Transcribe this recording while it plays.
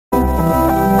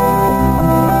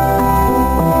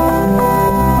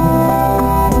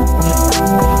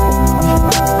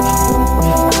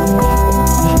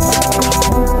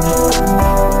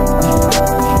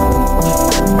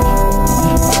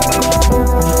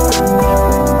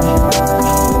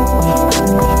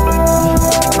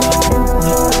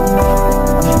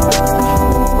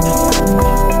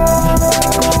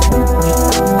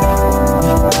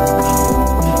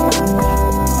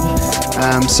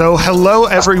So hello,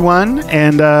 everyone,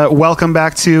 and welcome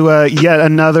back to yet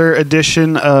another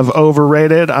edition of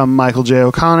Overrated. I'm Michael J.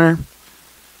 O'Connor.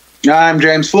 I'm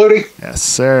James Fluty. Yes,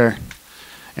 sir.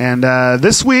 And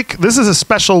this week, this is a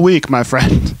special week, my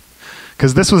friend,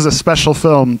 because this was a special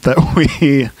film that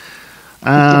we,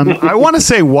 I want to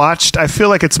say watched. I feel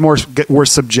like it's we're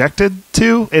subjected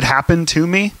to. It happened to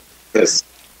me.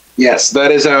 Yes,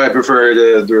 that is how I prefer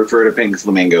to refer to Pink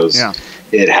Flamingos. Yeah.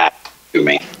 It happened to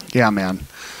me. Yeah, man.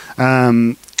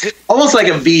 Almost like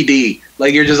a VD.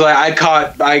 Like you're just like,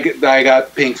 I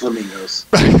got Pink Flamingos.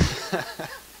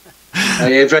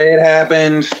 If it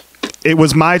happened, it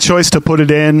was my choice to put it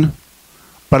in,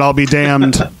 but I'll be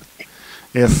damned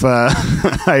if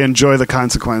I enjoy the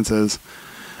consequences.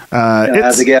 I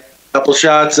have to get a couple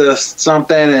shots of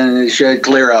something and it should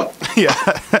clear up. Yeah.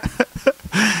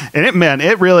 And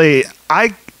it really,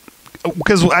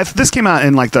 because this came out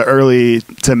in like the early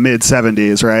to mid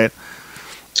 70s, right?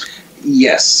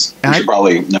 Yes. You should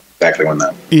probably know exactly when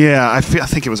that. Yeah, I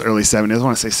think it was early 70s. I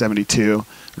want to say 72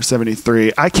 or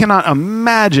 73. I cannot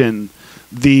imagine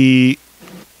the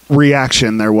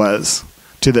reaction there was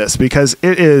to this because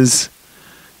it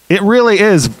really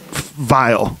is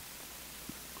vile.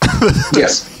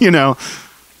 Yes.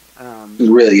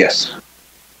 Really, yes.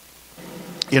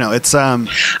 It's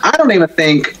I don't even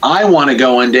think I want to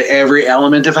go into every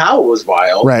element of how it was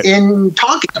vile in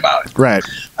talking about it. Right.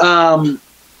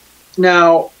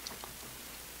 Now,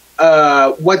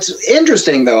 what's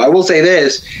interesting, though, I will say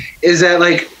this, is that,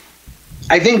 like,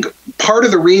 I think part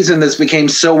of the reason this became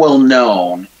so well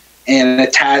known and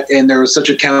there was such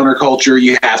a counterculture,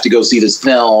 you have to go see this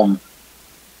film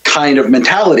kind of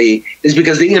mentality, is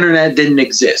because the internet didn't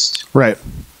exist. Right.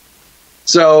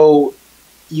 So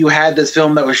you had this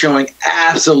film that was showing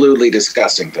absolutely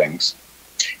disgusting things.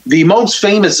 The most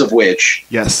famous of which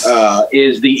is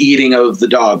the eating of the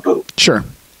dog poop. Sure.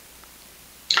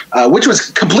 Which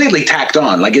was completely tacked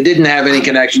on. Like, it didn't have any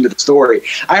connection to the story.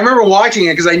 I remember watching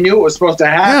it because I knew it was supposed to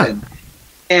happen.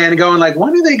 Yeah. And going like,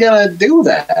 when are they going to do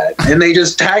that? And they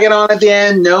just tag it on at the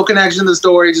end, no connection to the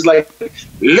story, just like,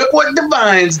 look what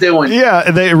Divine's doing. Yeah,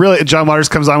 John Waters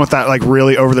comes on with that like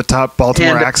really over-the-top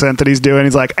Baltimore accent that he's doing.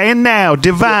 He's like, and now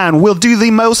Divine will do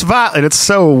the most violent. It's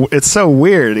so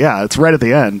weird. Yeah, it's right at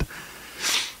the end.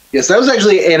 Yes, that was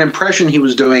actually an impression he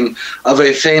was doing of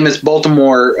a famous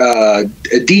Baltimore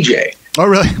DJ. Oh,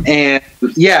 really? And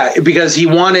yeah, because he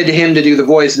wanted him to do the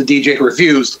voice, the DJ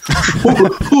refused.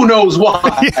 Who knows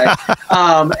why? Yeah.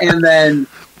 And then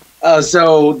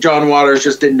so John Waters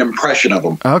just did an impression of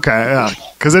him. Okay, yeah,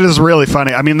 because it is really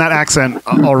funny. I mean, that accent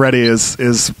already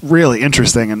is really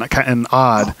interesting and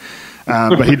odd,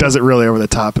 but he does it really over the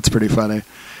top. It's pretty funny.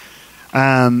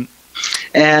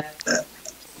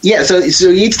 Yeah, so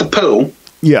he eats the poo.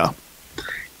 Yeah.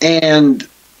 And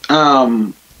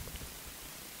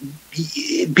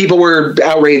people were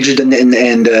outraged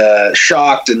and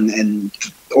shocked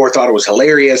or thought it was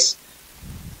hilarious.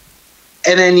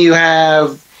 And then you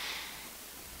have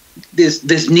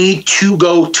this need to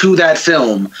go to that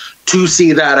film to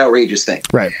see that outrageous thing.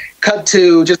 Right. Cut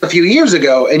to just a few years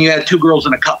ago, and you had Two Girls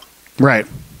in a Cup. Right.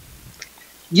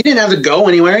 You didn't have to go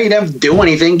anywhere. You didn't have to do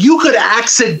anything. You could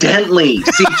accidentally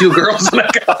see Two Girls in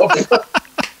a Cup.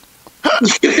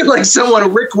 Like someone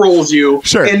rickrolls you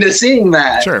into seeing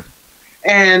that. Sure.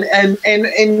 And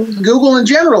Google in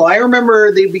general. I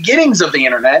remember the beginnings of the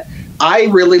internet. I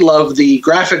really loved the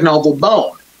graphic novel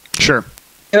Bone. Sure.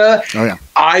 Oh, yeah.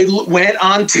 I went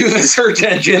onto the search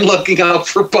engine looking up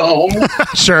for Bone.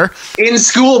 Sure. In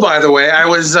school, by the way. I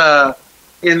was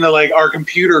in the our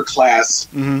computer class.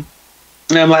 Mm-hmm.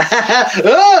 And I'm like,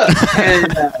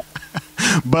 and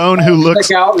Bone, who looks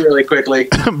check out really quickly.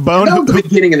 Bone, the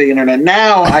beginning of the internet.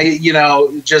 Now,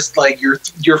 just like you're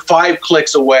 5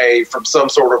 clicks away from some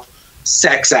sort of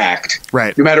sex act.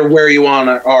 Right. No matter where you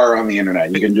are on the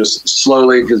internet, you can just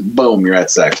slowly, just boom, you're at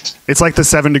sex. It's like the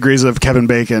 7 degrees of Kevin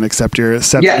Bacon, except you're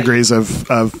 7 degrees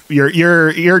of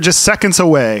you're just seconds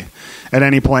away at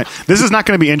any point. This is not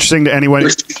going to be interesting to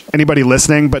anybody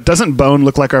listening, but doesn't Bone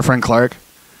look like our friend Clark?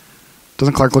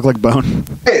 Doesn't Clark look like Bone?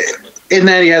 In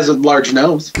that he has a large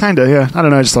nose. Kinda, yeah. I don't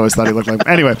know. I just always thought he looked like...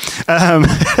 Anyway.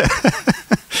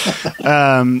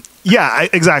 Yeah,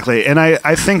 exactly. And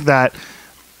I think that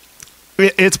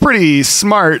it's pretty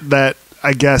smart that,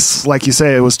 I guess, like you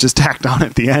say, it was just tacked on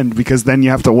at the end, because then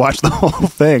you have to watch the whole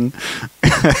thing,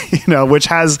 which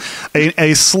has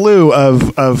a slew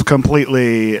of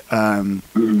completely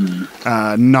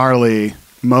gnarly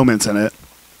moments in it.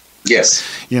 Yes.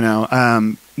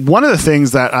 One of the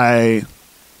things that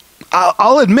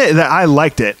I'll admit that I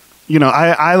liked it.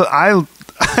 I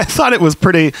thought it was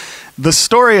pretty. The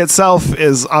story itself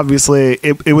is obviously,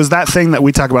 it was that thing that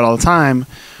we talk about all the time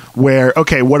where,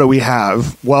 okay, what do we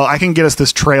have? Well, I can get us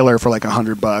this trailer for like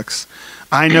 $100.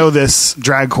 I know this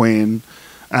drag queen,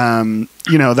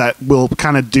 that will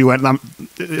kind of do it,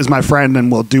 is my friend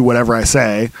and will do whatever I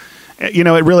say. He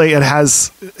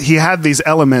had these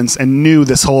elements and knew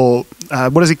this whole,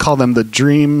 what does he call them? The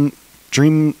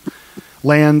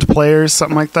dreamland players,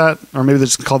 something like that? Or maybe they're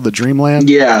just called the Dreamland?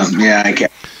 Yeah, I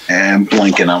can't. I'm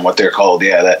blanking on what they're called.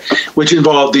 Yeah, which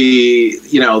involved the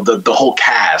whole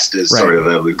cast is sort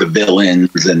of the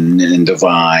villains and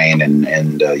Divine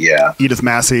and Edith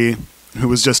Massey, who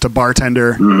was just a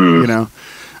bartender, and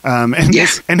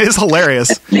is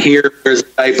hilarious. And here there's a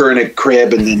diaper in a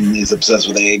crib, and then he's obsessed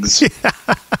with eggs. Yeah.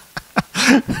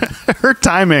 Her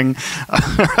timing,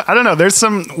 I don't know. There's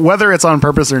some, whether it's on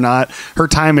purpose or not, her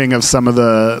timing of some of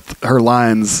her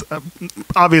lines,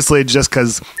 obviously just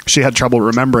because she had trouble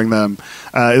remembering them,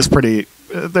 is pretty.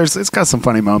 It's got some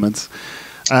funny moments.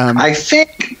 I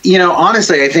think,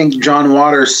 honestly, I think John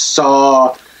Waters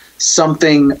saw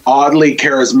something oddly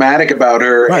charismatic about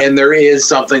her, right. And there is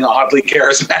something oddly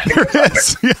charismatic about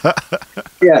her.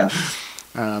 Yeah.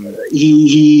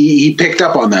 He picked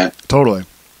up on that. Totally.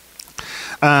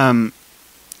 There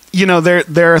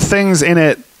are things in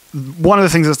it. One of the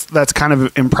things that's kind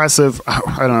of impressive, I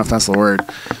don't know if that's the word,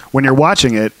 when you're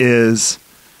watching it is,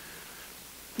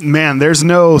 man, there's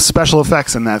no special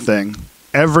effects in that thing.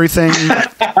 Everything,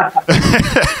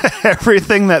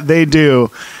 everything that they do,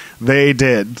 they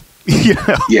did.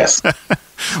 Yes.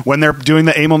 When they're doing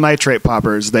the amyl nitrate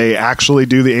poppers, they actually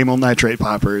do the amyl nitrate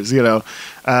poppers. It's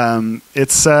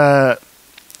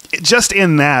just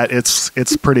in that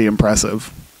it's pretty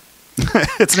impressive.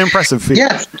 It's an impressive feat.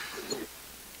 Yeah,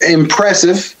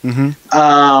 impressive.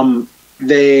 Mm-hmm.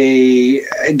 They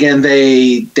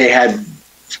had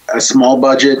a small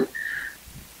budget.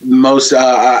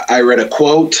 I read a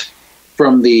quote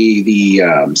from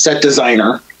the set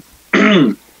designer,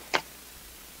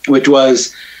 which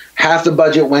was half the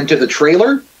budget went to the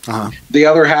trailer, the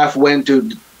other half went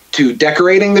to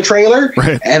decorating the trailer,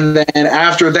 right. And then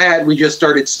after that we just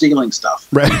started stealing stuff,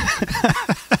 right.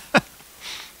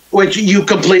 Which you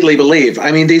completely believe.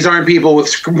 I mean, these aren't people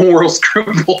with moral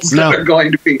scruples that are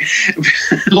going to be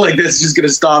like this, just going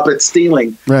to stop at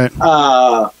stealing, right.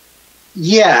 I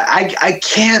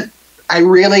can't.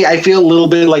 I feel a little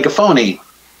bit like a phony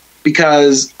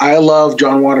because I love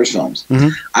John Waters films. Mm-hmm.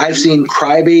 I've seen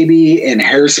Crybaby and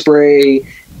Hairspray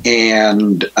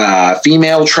and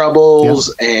Female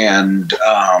Troubles and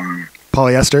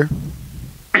Polyester.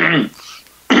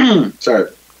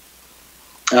 Sorry.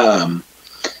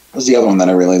 What's the other one that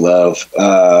I really love?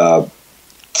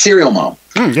 Serial Mom.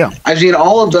 Yeah. I've seen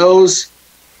all of those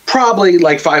probably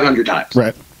like 500 times.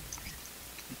 Right.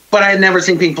 But I had never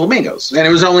seen Pink Flamingos. And it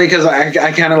was only because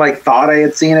I kind of like thought I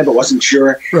had seen it, but wasn't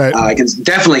sure. Right. I can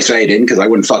definitely say I didn't because I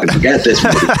wouldn't fucking forget this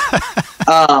movie.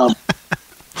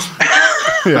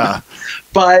 Yeah.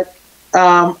 But,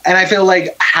 and I feel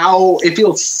like it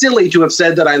feels silly to have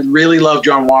said that I really love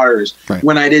John Waters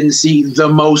when I didn't see the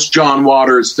most John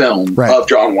Waters film of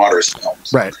John Waters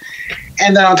films. Right.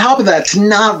 And then on top of that, to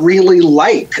not really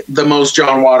like the most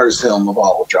John Waters film of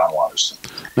all of John Waters.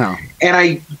 No.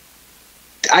 And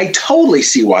I totally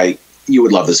see why you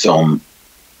would love this film.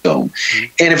 Mm-hmm.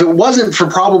 And if it wasn't for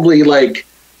probably like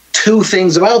two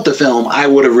things about the film, I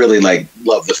would have really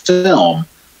loved the film.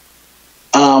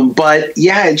 But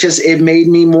yeah, it made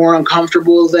me more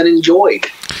uncomfortable than enjoyed.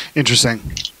 Interesting.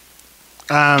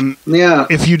 Yeah.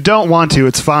 If you don't want to,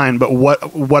 it's fine. But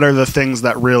what are the things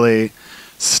that really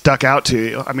stuck out to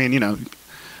you? I mean,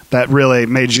 that really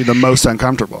made you the most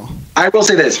uncomfortable. I will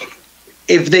say this: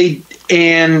 if they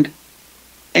and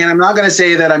I'm not going to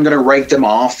say that I'm going to write them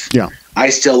off. Yeah. I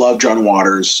still love John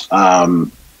Waters.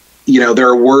 There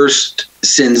are worse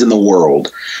sins in the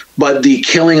world, but the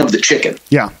killing of the chicken.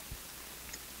 Yeah.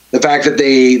 The fact that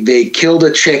they killed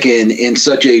a chicken in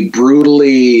such a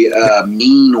brutally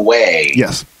mean way.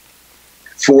 Yes.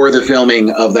 For the filming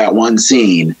of that one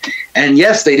scene. And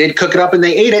yes, they did cook it up and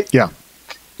they ate it. Yeah.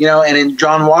 And in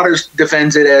John Waters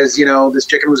defends it as, this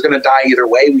chicken was going to die either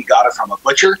way. We got it from a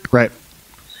butcher. Right.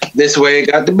 This way it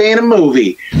got to be in a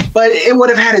movie. But it would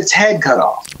have had its head cut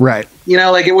off. Right.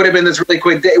 It would have been this really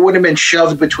quick. It wouldn't have been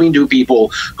shoved between two people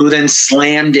who then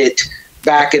slammed it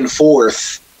back and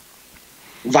forth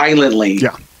violently.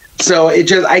 Yeah. So it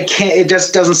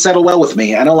just doesn't settle well with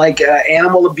me. I don't like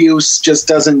animal abuse. Just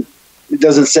doesn't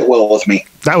sit well with me.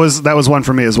 That was one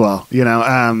for me as well.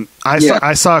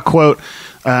 I saw a quote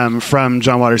from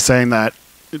John Waters saying that,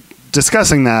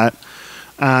 discussing that,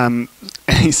 And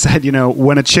he said,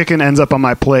 when a chicken ends up on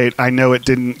my plate, I know it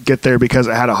didn't get there because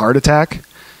it had a heart attack.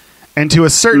 And to a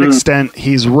certain extent,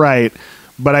 he's right.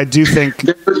 But I do think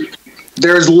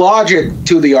there's logic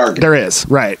to the argument. There is,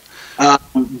 right.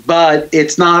 But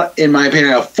it's not, in my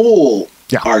opinion, a full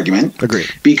argument. Agreed.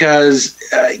 Because,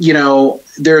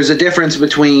 there's a difference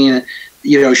between,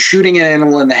 shooting an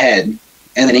animal in the head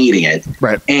and then eating it.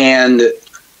 Right. And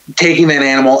taking that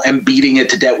animal and beating it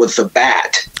to death with the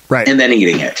bat. Right. And then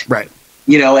eating it. Right.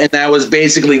 And that was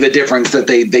basically the difference that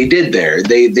they did there.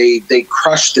 They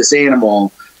crushed this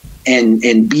animal and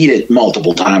beat it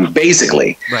multiple times,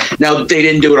 basically. Right. Now, they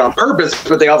didn't do it on purpose,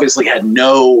 but they obviously had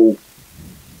no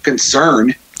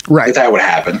concern that that would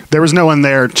happen. There was no one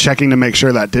there checking to make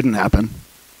sure that didn't happen.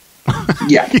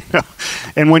 Yeah.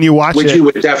 And when you watch it... Which you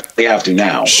would definitely have to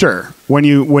now. Sure. When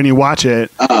you watch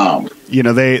it,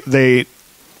 they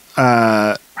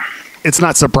it's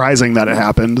not surprising that it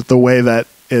happened the way that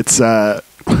it's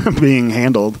being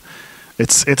handled.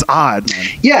 It's odd, man.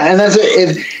 Yeah, and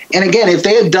again, if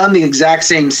they had done the exact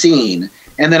same scene,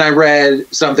 and then I read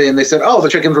something and they said, "Oh, the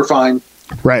chickens were fine,"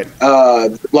 right?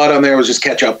 Blood on there was just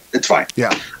ketchup. It's fine.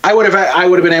 Yeah, I would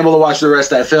have been able to watch the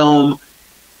rest of that film.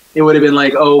 It would have been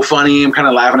like, oh, funny. I'm kind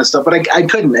of laughing at stuff, but I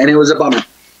couldn't, and it was a bummer.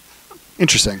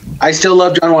 Interesting. I still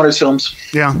love John Waters films.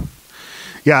 Yeah,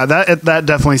 that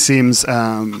definitely seems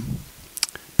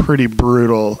pretty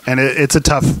brutal, and it's a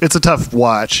tough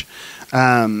watch.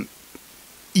 I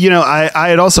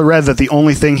had also read that the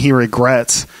only thing he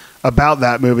regrets about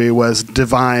that movie was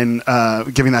Divine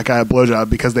giving that guy a blowjob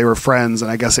because they were friends,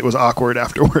 and I guess it was awkward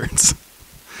afterwards.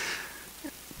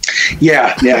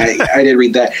 Yeah, I did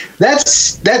read that.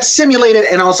 That's simulated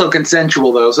and also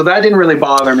consensual, though, so that didn't really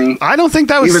bother me. I don't think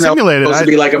that was simulated. It's supposed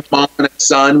to be like a mom and a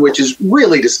son, which is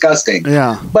really disgusting.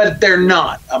 Yeah, but they're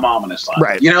not a mom and a son,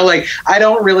 right? I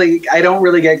don't really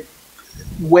get.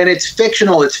 When it's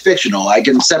fictional, it's fictional. I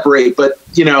can separate, but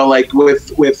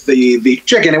with the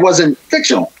chicken, it wasn't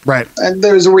fictional, right? And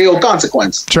there's a real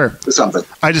consequence, sure, to something.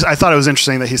 I thought it was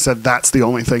interesting that he said that's the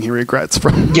only thing he regrets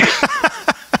from. Yeah.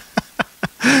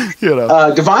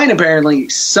 Divine apparently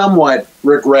somewhat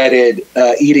regretted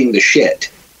eating the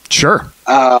shit. Sure.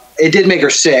 It did make her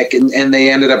sick, and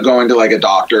they ended up going to like a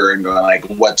doctor and going like,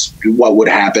 what would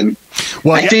happen?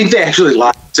 Well, I think they actually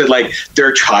said like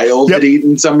their child had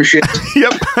eaten some shit.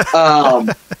 Yep.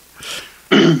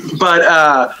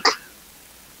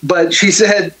 But she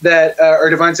said that, or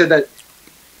Divine said that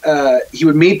he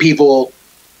would meet people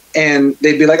and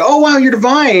they'd be like, "Oh wow, you're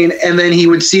Divine," and then he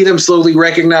would see them slowly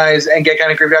recognize and get kind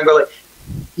of creeped out and go like,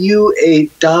 "You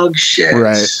ate dog shit."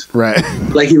 Right.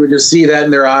 Like he would just see that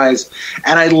in their eyes.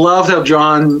 And I loved how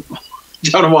John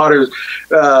Waters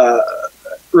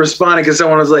responded because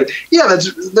someone was like, "Yeah,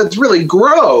 that's really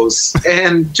gross."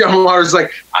 And John Waters was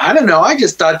like, "I don't know. I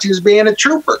just thought he was being a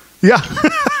trooper." Yeah.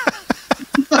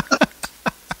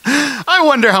 I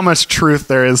wonder how much truth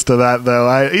there is to that,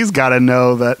 though. He's got to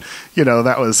know that,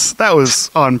 that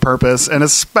was on purpose, and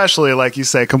especially, like you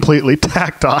say, completely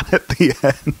tacked on at the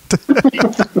end.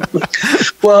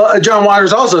 Well, John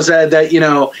Waters also said that,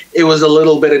 it was a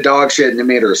little bit of dog shit and it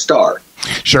made her a star.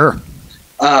 Sure.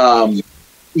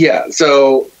 Yeah,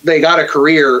 so they got a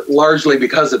career largely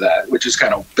because of that, which is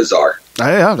kind of bizarre.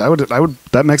 Yeah, I would.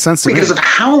 That makes sense to me. Because of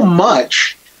how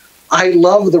much I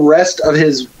love the rest of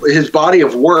his body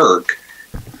of work,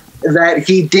 that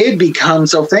he did become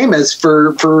so famous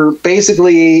for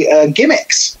basically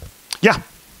gimmicks. Yeah.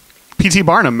 P.T.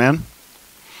 Barnum, man.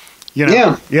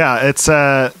 Yeah, it's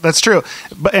that's true.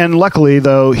 And luckily,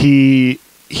 though, he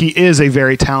is a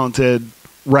very talented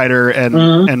writer and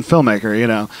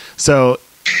filmmaker. So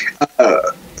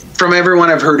from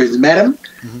everyone I've heard who's met him,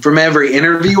 from every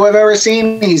interview I've ever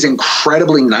seen, he's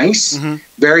incredibly nice,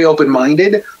 very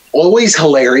open-minded, always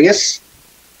hilarious.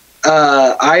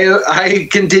 I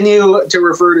continue to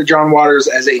refer to John Waters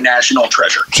as a national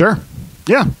treasure. Sure.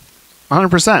 Yeah.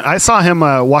 100%. I saw him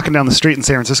walking down the street in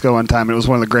San Francisco one time. And it was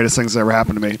one of the greatest things that ever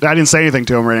happened to me. I didn't say anything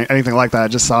to him or anything like that. I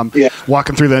just saw him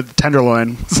walking through the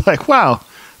Tenderloin. It's like, wow,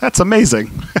 that's amazing.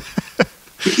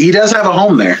 He does have a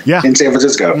home there in San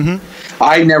Francisco.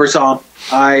 I never saw him.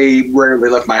 I rarely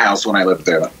left my house when I lived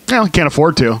there, though. Well, he can't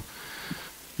afford to.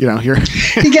 He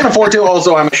can't afford to.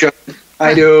 Also, I'm a show.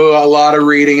 I do a lot of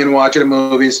reading and watching of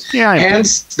movies. Yeah,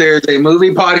 hence, there's a movie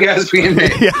podcast being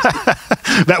made.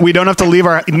 That we don't have to leave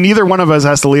neither one of us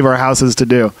has to leave our houses to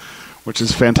do, which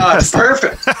is fantastic. It's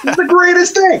perfect. It's the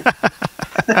greatest thing.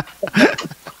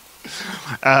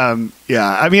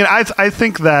 I mean, I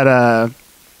think that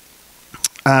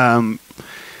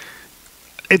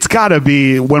it's got to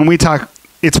be when we talk.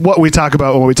 It's what we talk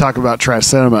about when we talk about trash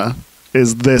cinema.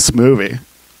 Is this movie?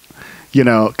 you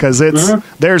know, because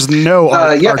there's no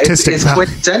artistic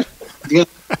value. Yeah.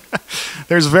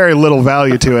 There's very little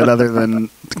value to it other than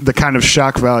the kind of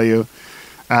shock value.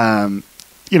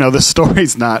 You know, the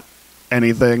story's not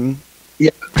anything.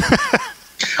 Yeah.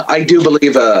 I do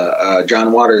believe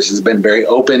John Waters has been very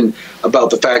open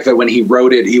about the fact that when he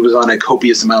wrote it, he was on a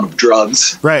copious amount of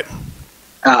drugs. Right.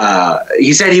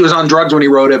 He said he was on drugs when he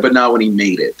wrote it, but not when he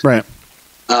made it. Right.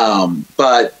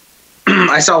 But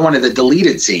I saw one of the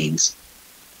deleted scenes,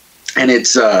 and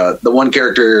it's the one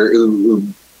character who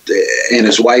and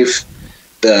his wife,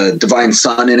 the divine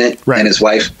son in it, and his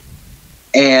wife.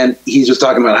 And he's just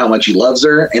talking about how much he loves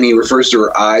her, and he refers to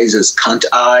her eyes as cunt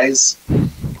eyes.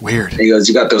 Weird. And he goes,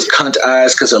 "You got those cunt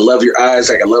eyes because I love your eyes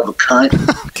like I love a cunt."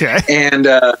 Okay. And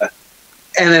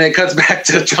then it cuts back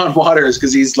to John Waters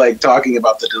because he's like talking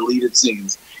about the deleted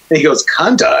scenes. And he goes,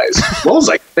 "Cunt eyes? What was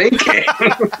I thinking?"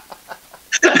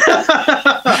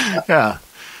 Yeah.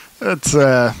 That's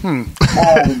and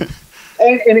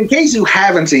in case you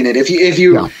haven't seen it, if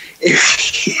you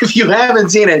haven't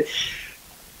seen it,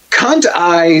 cunt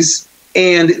eyes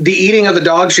and the eating of the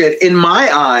dog shit, in my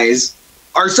eyes,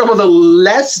 are some of the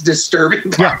less disturbing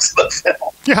parts of the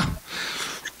film. Yeah.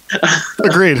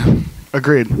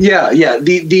 Agreed. Yeah.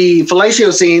 The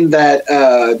fellatio scene that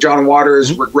John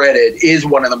Waters regretted is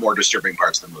one of the more disturbing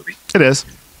parts of the movie. It is.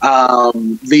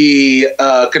 The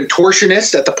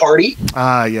contortionist at the party.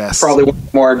 Yes. Probably one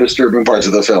of the more disturbing parts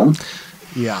of the film.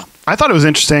 Yeah. I thought it was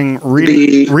interesting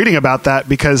reading about that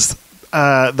because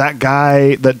that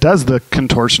guy that does the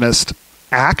contortionist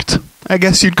act, I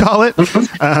guess you'd call it.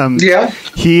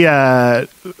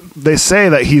 They say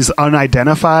that he's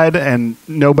unidentified and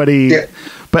nobody. Yeah.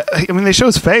 But I mean, they show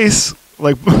his face.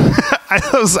 Like,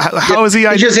 how is he?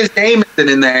 Just his name isn't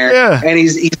in there, and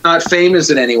he's not famous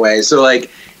in any way. So, like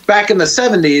back in the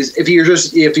 70s, if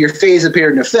your face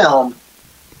appeared in a film,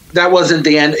 that wasn't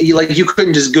the end. You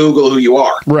couldn't just Google who you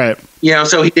are, right? You know,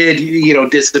 so he did,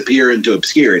 disappear into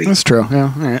obscurity. That's true.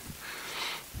 Yeah, all right.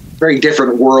 Very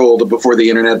different world before the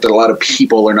internet that a lot of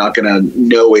people are not going to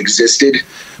know existed.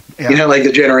 Yeah. You know, like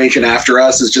the generation after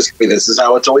us is just, this is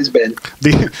how it's always been.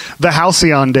 The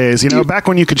halcyon days, back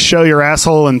when you could show your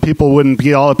asshole and people wouldn't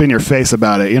be all up in your face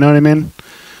about it. You know what I mean?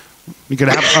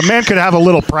 A man could have a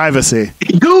little privacy.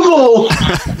 Google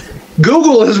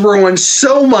has ruined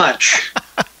so much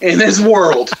in this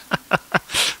world.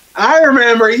 I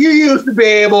remember you used to be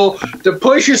able to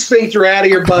push your sphincter out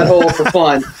of your butthole for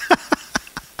fun.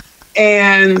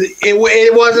 And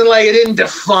it wasn't like it didn't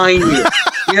define you,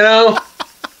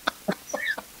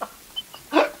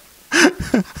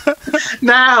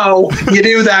 Now you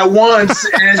do that once,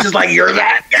 and it's just like you're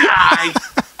that guy.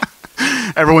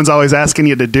 Everyone's always asking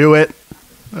you to do it.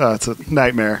 Oh, it's a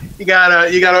nightmare. You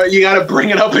gotta bring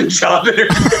it up and shove it.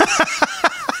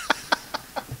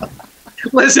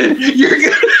 Listen,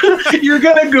 you're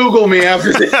gonna Google me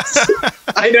after this.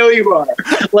 I know you are.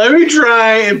 Let me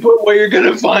try and put what you're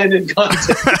gonna find in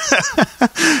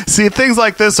context. See, things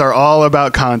like this are all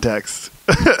about context.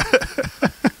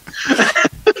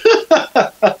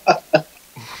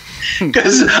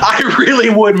 Because I really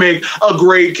would make a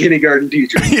great kindergarten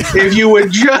teacher if you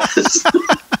would just.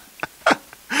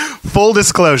 Full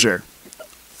disclosure.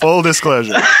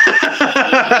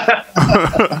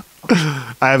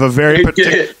 I have a very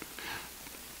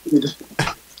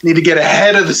need to get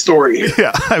ahead of the story here.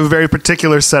 Yeah, I have a very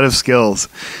particular set of skills.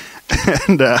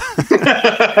 And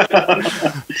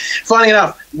funny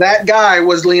enough, that guy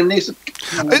was Liam Neeson.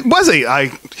 Was he?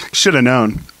 I should have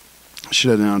known.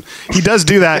 He does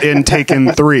do that in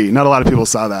Taken 3. Not a lot of people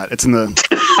saw that. It's in the.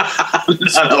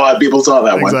 Not a lot of people saw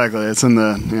that one. Exactly. It's in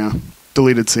the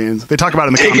deleted scenes. They talk about it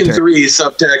in the Taken commentary. 3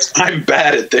 subtext. I'm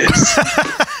bad at this.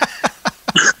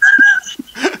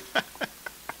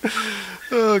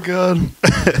 Oh God.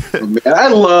 I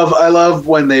love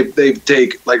when they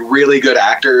take like really good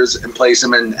actors and place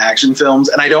them in action films,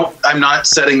 and I'm not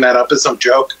setting that up as some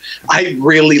joke. I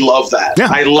really love that. Yeah.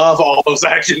 I love all those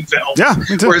action films. Yeah,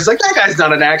 me too. Where it's like, that guy's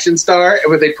not an action star,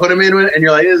 but they put him in it and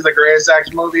you're like, this is the greatest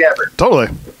action movie ever. Totally.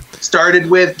 Started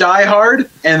with Die Hard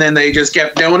and then they just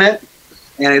kept doing it,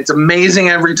 and it's amazing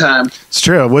every time. It's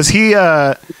true. Was he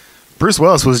Bruce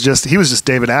Willis was just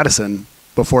David Addison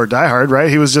before Die Hard, right?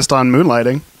 He was just on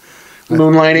Moonlighting.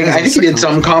 I think he did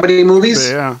some comedy movies.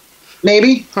 Yeah.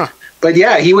 Maybe. Huh. But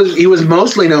yeah, he was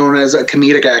mostly known as a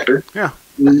comedic actor. Yeah.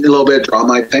 A little bit of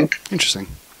drama, I think. Interesting.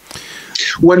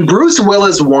 When Bruce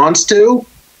Willis wants to,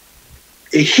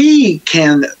 he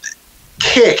can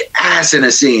kick ass in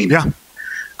a scene. Yeah.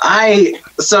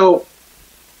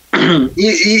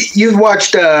 You've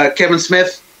watched Kevin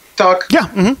Smith talk? Yeah.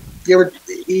 Mm-hmm.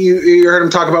 You heard him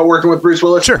talk about working with Bruce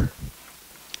Willis? Sure.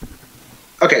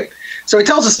 Okay, so he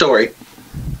tells a story.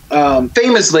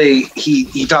 Famously,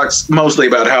 he talks mostly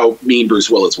about how mean Bruce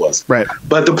Willis was. Right.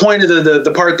 But the point of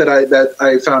the part that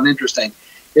I found interesting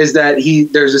is that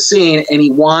there's a scene and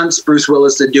he wants Bruce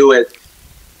Willis to do it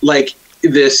like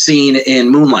this scene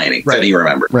in Moonlighting that he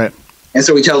remembered. Right. And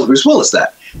so he tells Bruce Willis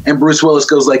that. And Bruce Willis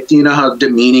goes like, do you know how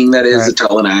demeaning that is to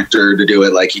tell an actor to do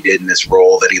it like he did in this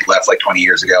role that he left like 20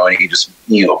 years ago, and he just,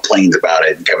 plains about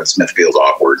it, and Kevin Smith feels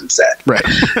awkward and sad. Right.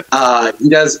 He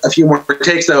does a few more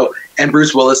takes, though, and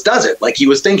Bruce Willis does it like he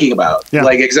was thinking about,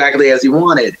 like exactly as he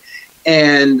wanted.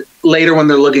 And later when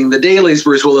they're looking at the dailies,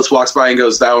 Bruce Willis walks by and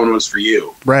goes, that one was for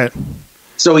you. Right.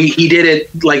 So he did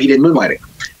it like he did Moonlighting.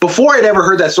 Before I'd ever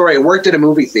heard that story, I worked at a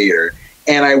movie theater,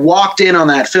 and I walked in on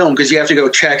that film because you have to go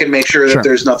check and make sure that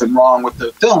there's nothing wrong with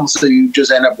the film. So you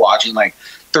just end up watching like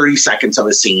 30 seconds of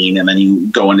a scene and then you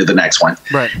go into the next one.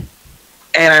 Right.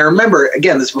 And I remember,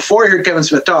 again, this before I heard Kevin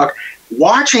Smith talk,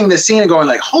 watching the scene and going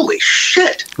like, holy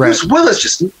shit, Bruce Willis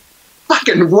just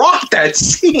fucking rocked that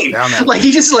scene. Like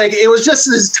he just it was just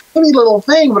this tiny little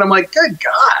thing, but I'm like, good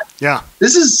God. Yeah.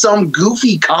 This is some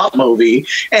goofy cop movie.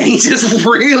 And he just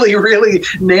really, really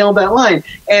nailed that line.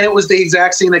 And it was the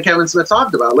exact scene that Kevin Smith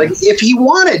talked about. Like if he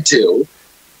wanted to,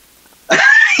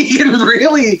 he can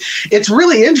really, it's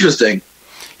really interesting.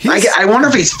 I wonder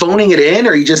if he's phoning it in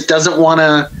or he just doesn't want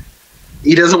to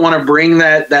bring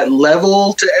that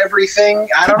level to everything.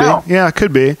 I don't know. Yeah, it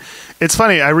could be. It's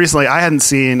funny. I hadn't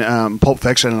seen Pulp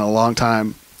Fiction in a long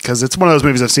time because it's one of those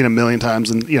movies I've seen a million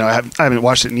times, and I haven't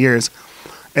watched it in years.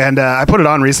 And I put it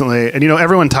on recently, and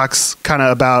everyone talks kind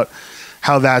of about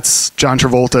how that's John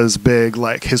Travolta's big,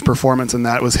 like his performance, and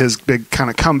that was his big kind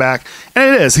of comeback,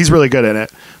 and it is. He's really good in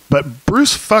it. But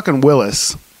Bruce fucking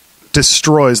Willis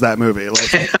destroys that movie. Like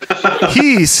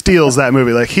he steals that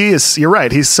movie. Like he is. You're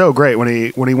right. He's so great when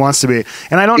he wants to be.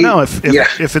 And I don't know if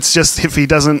it's just if he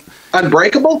doesn't.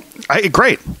 Unbreakable.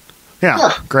 Great.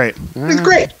 Yeah. Great. He's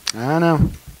great. I know.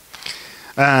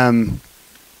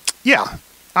 Yeah.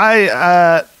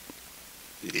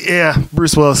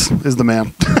 Bruce Willis is the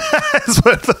man.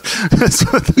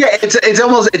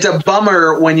 It's a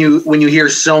bummer when you hear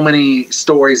so many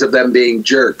stories of them being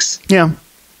jerks. Yeah.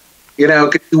 You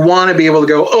want to be able to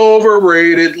go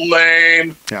overrated,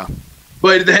 lame. Yeah.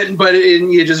 But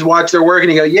you just watch their work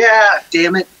and you go, yeah,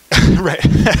 damn it. Right.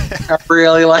 I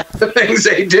really like the things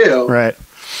they do. Right.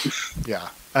 Yeah.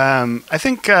 I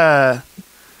think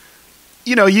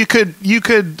you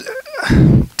could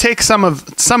take some of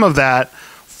that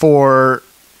for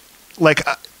like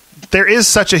there is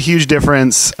such a huge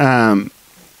difference, and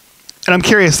I'm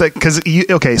curious that because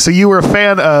so you were a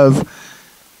fan of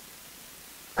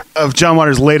John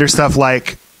Waters' later stuff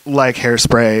like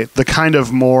Hairspray, the kind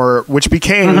of more which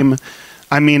became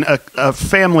a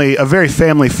very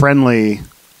family friendly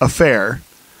affair,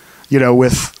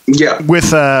 with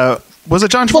was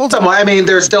it John Travolta? I mean,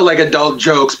 there's still like adult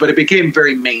jokes, but it became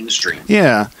very mainstream.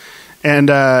 Yeah. And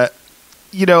I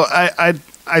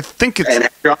think it's and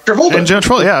John Travolta. And John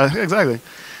Travolta, yeah, exactly.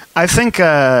 I think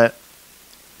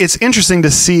it's interesting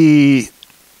to see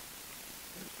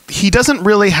he doesn't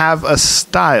really have a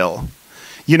style,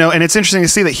 and it's interesting to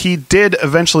see that he did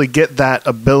eventually get that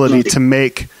ability to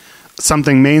make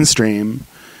something mainstream,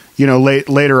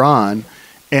 later on,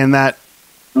 and that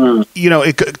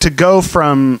to go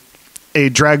from a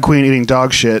drag queen eating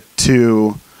dog shit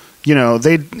to the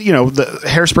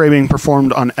Hairspray being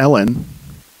performed on Ellen.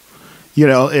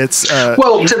 It's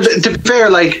to be fair,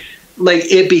 like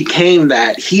it became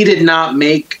that he did not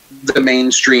make the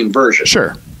mainstream version.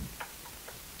 Sure.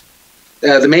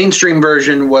 The mainstream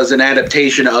version was an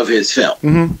adaptation of his film.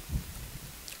 Mm-hmm.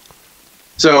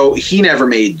 So he never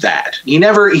made that. He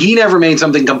never made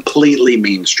something completely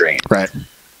mainstream. Right.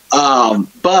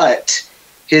 But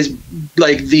his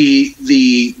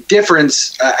the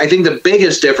difference. I think the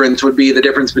biggest difference would be the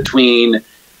difference between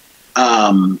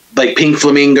Pink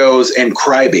Flamingos and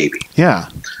Crybaby. Yeah.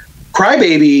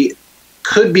 Crybaby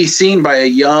could be seen by a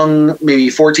young, maybe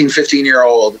 14,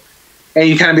 15-year-old, and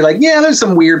you kind of be like, yeah, there's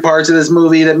some weird parts of this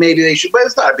movie that maybe they should, but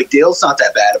it's not a big deal. It's not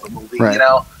that bad of a movie, right.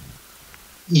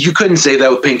 You couldn't say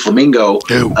that with Pink Flamingo.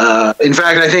 In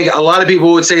fact, I think a lot of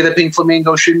people would say that Pink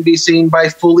Flamingo shouldn't be seen by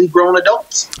fully grown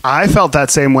adults. I felt that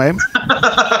same way.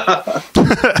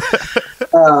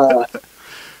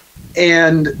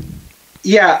 And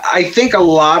yeah, I think a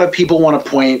lot of people want to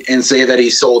point and say that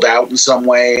he's sold out in some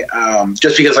way,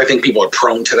 just because I think people are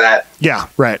prone to that. Yeah,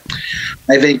 right.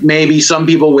 I think maybe some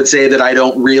people would say that I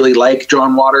don't really like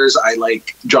John Waters. I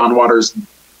like John Waters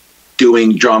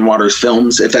doing John Waters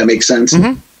films, if that makes sense.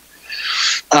 Mm-hmm.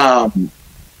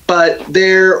 But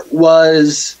there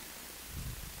was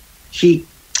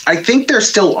I think they're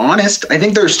still honest. I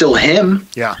think they're still him.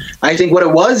 Yeah. I think what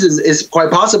it was is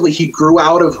quite possibly he grew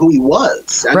out of who he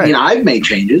was. I mean, I've made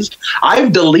changes.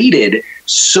 I've deleted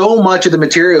so much of the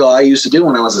material I used to do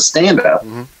when I was a stand-up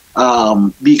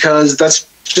because that's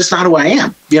just not who I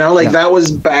am. That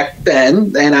was back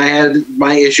then, and I had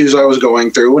my issues I was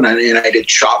going through, and I did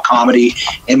shock comedy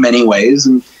in many ways,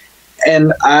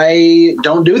 and I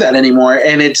don't do that anymore.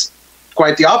 And it's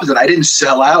quite the opposite. I didn't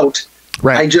sell out.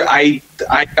 Right.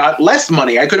 I got less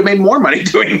money. I could have made more money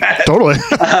doing that. Totally.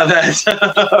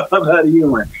 That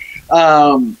humor.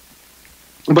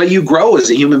 But you grow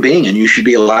as a human being, and you should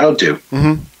be allowed to.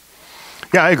 Mm-hmm.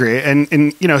 Yeah, I agree.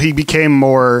 And he became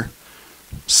more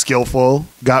skillful,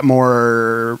 got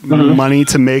more money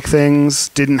to make things,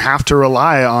 didn't have to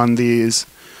rely on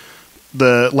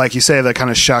like you say, the kind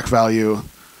of shock value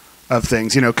of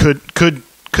things.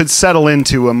 Could settle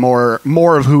into a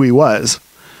more of who he was.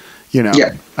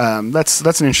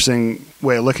 That's an interesting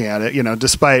way of looking at it.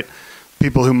 Despite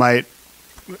people who might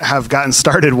have gotten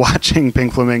started watching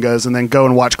Pink Flamingos and then go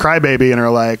and watch Crybaby and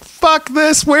are like, "Fuck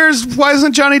this! Why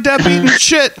isn't Johnny Depp eating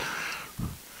shit?"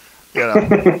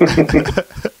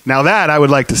 Now that I would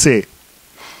like to see.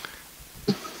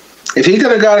 If he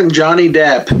could have gotten Johnny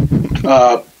Depp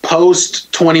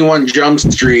post 21 Jump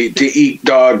Street to eat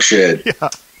dog shit. Yeah.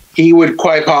 He would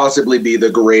quite possibly be the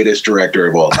greatest director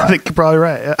of all time. I think you're probably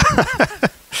right.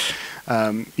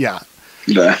 Yeah.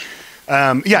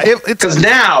 Because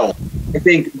now I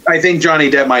think Johnny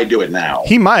Depp might do it now.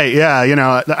 He might. Yeah.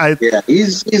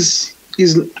 He's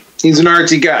an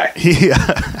artsy guy.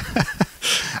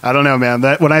 I don't know, man.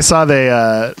 That when I saw they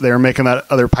were making that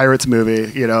other Pirates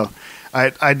movie,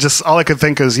 I just all I could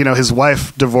think is his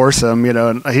wife divorced him,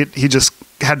 and he just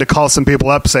had to call some people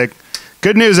up, say,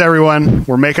 "Good news, everyone!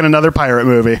 We're making another pirate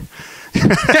movie."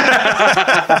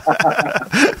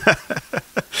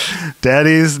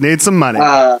 Daddies need some money.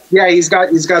 He's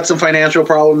got some financial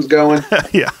problems going.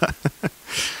 Yeah.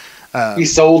 He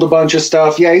sold a bunch of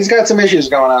stuff. Yeah, he's got some issues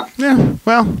going on. Yeah,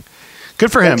 well,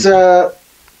 good for him. I'm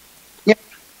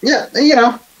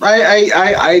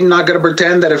not going to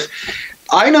pretend that if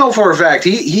I know for a fact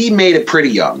he made it pretty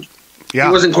young. Yeah.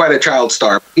 He wasn't quite a child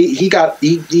star. He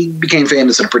became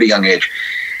famous at a pretty young age.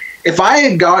 If I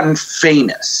had gotten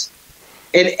famous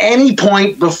at any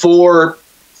point before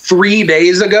 3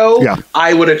 days ago,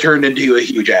 I would have turned into a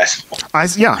huge asshole.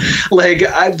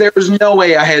 There was no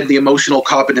way I had the emotional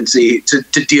competency to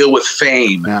deal with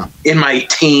fame in my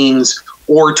teens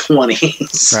or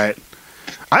 20s. Right.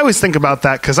 I always think about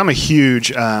that because I'm a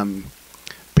huge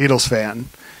Beatles fan,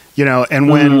 and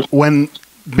when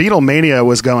Beatlemania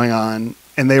was going on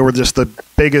and they were just the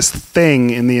biggest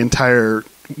thing in the entire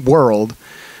world,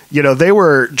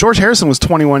 George Harrison was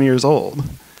 21 years old.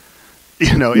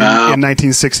 In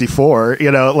 1964,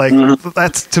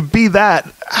 that's to be that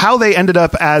how they ended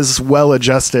up as well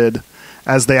adjusted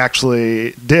as they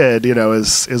actually did,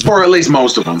 is for at least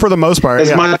most of them, for the most part,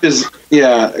 as much as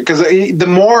because the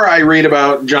more I read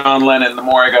about John Lennon, the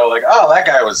more I go like, oh, that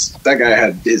guy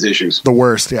had his issues, the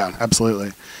worst,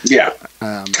 absolutely, okay,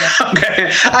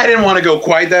 I didn't want to go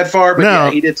quite that far,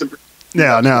 but he did some.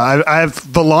 I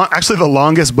have the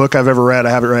longest book I've ever read. I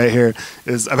have it right here.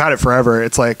 I've had it forever.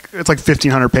 It's like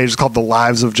 1,500 pages, called The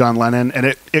Lives of John Lennon, and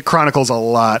it chronicles a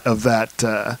lot of that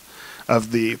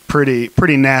of the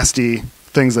pretty nasty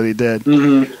things that he did.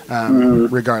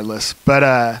 Regardless, but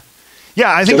I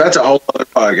think so that's a whole other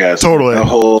podcast. Totally, a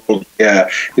whole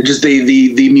just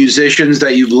the musicians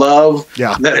that you love,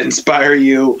 that inspire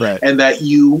you, and that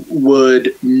you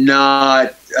would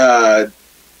not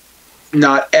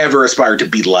ever aspire to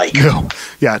be like. No.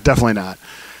 Yeah, definitely not.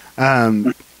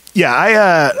 I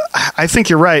think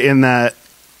you're right in that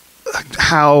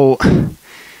how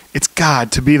it's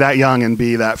God to be that young and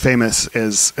be that famous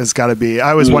is got to be.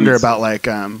 I always wonder about like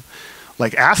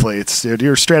athletes, dude.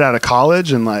 You're straight out of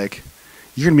college and like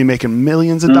you're gonna be making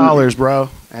millions of dollars, bro.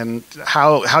 And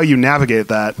how you navigate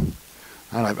that,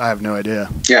 I have no idea.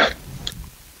 Yeah.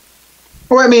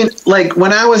 Well, I mean, like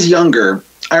when I was younger,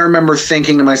 I remember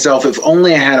thinking to myself, if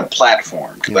only I had a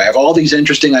platform, because I have all these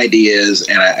interesting ideas,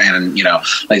 and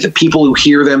like the people who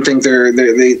hear them think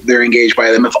they're engaged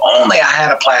by them. If only I had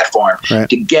a platform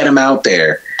to get them out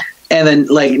there. And then,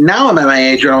 like now I'm at my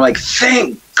age where I'm like,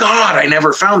 thank God I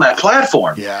never found that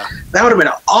platform. Yeah, that would have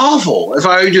been awful if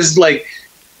I would just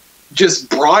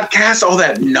broadcast all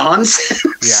that nonsense.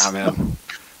 Yeah, man.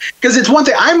 Because it's one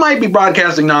thing, I might be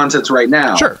broadcasting nonsense right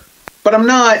now. Sure. But I'm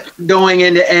not going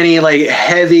into any like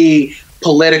heavy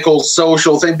political,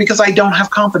 social thing because I don't have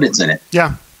confidence in it.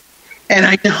 Yeah. And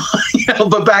I know,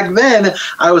 but back then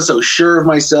I was so sure of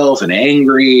myself and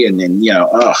angry, and then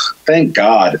thank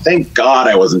God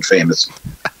I wasn't famous.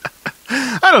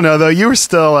 I don't know though. You were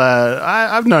still.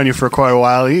 I've known you for quite a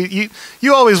while. You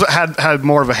always had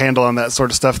more of a handle on that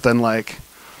sort of stuff than like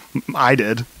I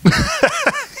did.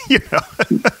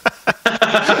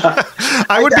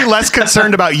 I would be less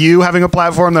concerned about you having a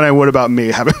platform than I would about me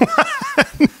having one.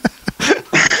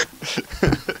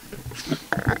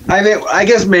 I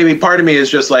guess maybe part of me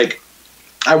is just like,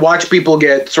 I watch people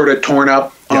get sort of torn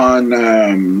up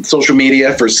on social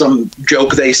media for some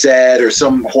joke they said or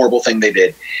some horrible thing they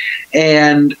did.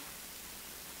 And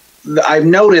I've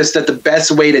noticed that the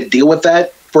best way to deal with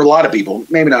that for a lot of people,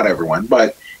 maybe not everyone,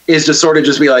 but is to sort of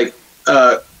just be like,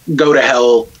 go to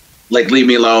hell, like, leave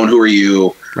me alone. Who are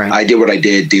you? Right. I did what I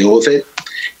did. Deal with it.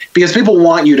 Because people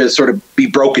want you to sort of be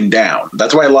broken down.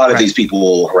 That's why a lot of these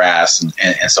people harass and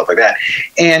stuff like that.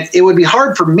 And it would be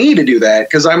hard for me to do that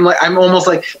because I'm almost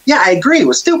like, yeah, I agree. It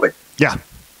was stupid. Yeah.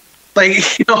 Like,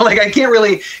 like I can't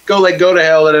really go to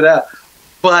hell,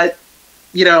 But,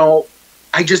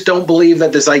 I just don't believe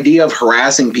that this idea of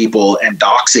harassing people and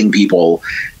doxing people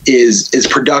is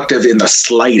productive in the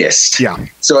slightest. Yeah.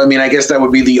 So, I mean, I guess that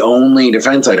would be the only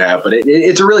defense I'd have, but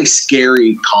it's a really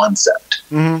scary concept.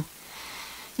 Mm-hmm.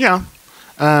 Yeah.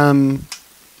 And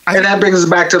that brings us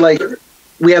back to, like,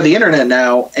 we have the internet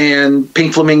now, and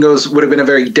Pink Flamingos would have been a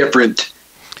very different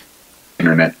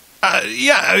internet.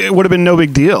 Yeah, it would have been no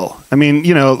big deal. I mean,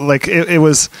 like it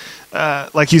was,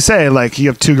 like you say, like you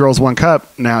have 2 Girls, 1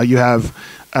 Cup. Now you have,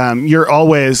 you're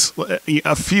always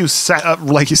a few,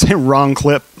 like you say, wrong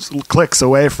clicks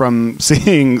away from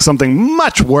seeing something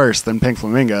much worse than Pink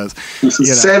Flamingos.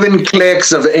 7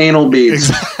 clicks of anal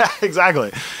beads.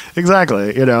 Exactly.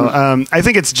 I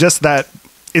think it's just that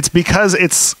it's because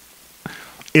it's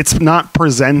not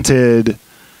presented.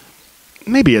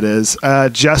 Maybe it is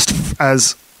just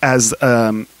as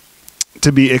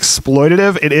to be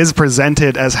exploitative. It is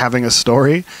presented as having a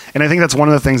story, and I think that's one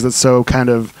of the things that's so kind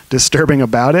of disturbing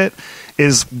about it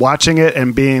is watching it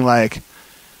and being like,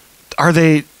 were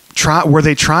they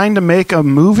trying to make a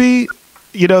movie?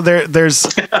 There's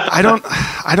I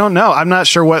don't know. I'm not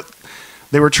sure what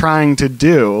they were trying to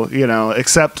do,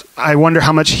 except I wonder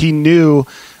how much he knew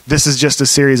this is just a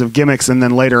series of gimmicks, and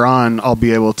then later on I'll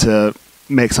be able to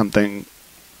make something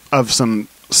of some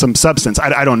substance.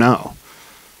 I don't know.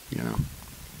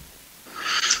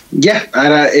 Yeah,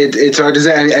 it's hard to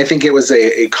say. I think it was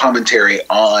a commentary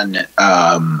on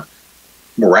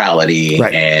morality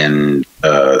and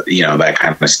that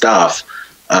kind of stuff.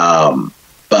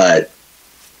 But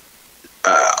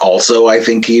also, I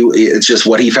think it's just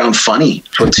what he found funny,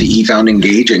 what he found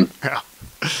engaging. Yeah,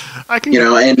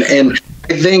 and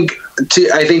I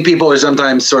think people are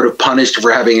sometimes sort of punished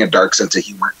for having a dark sense of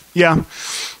humor. Yeah,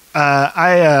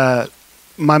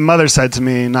 my mother said to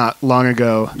me not long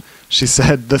ago, she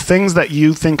said, the things that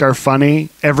you think are funny,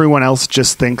 everyone else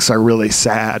just thinks are really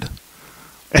sad.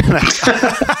 And I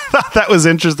thought that was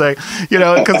interesting,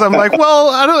 because I'm like, well,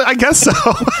 I guess so.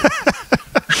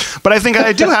 But I think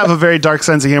I do have a very dark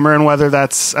sense of humor, and whether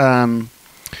that's, I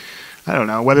don't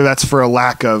know, whether that's for a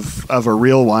lack of a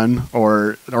real one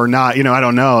or not, I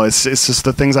don't know. It's just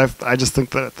the things I just think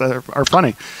that are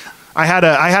funny.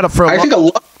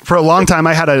 For a long time,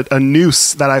 I had a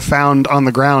noose that I found on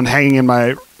the ground hanging in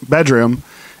my bedroom,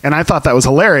 and I thought that was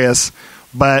hilarious.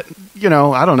 But,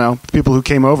 I don't know. People who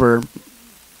came over,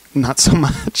 not so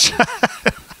much.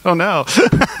 I don't know.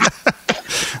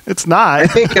 It's not.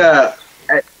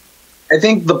 I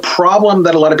think the problem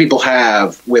that a lot of people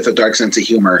have with a dark sense of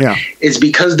humor is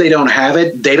because they don't have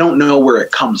it, they don't know where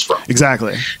it comes from.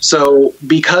 Exactly. So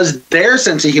because their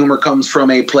sense of humor comes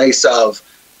from a place of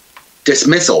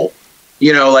dismissal,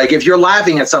 like if you're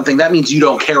laughing at something, that means you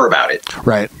don't care about it.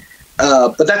 Right.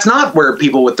 But that's not where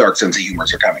people with dark sense of humor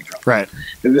are coming from. Right.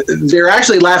 They're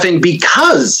actually laughing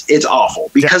because it's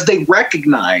awful, because they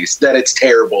recognize that it's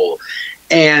terrible.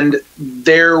 And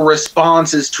their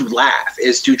response is to laugh,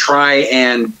 is to try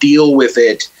and deal with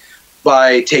it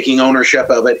by taking ownership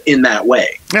of it in that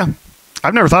way. Yeah.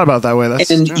 I've never thought about it that way.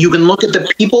 You can look at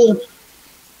the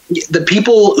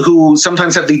people who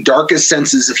sometimes have the darkest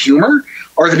senses of humor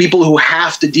are the people who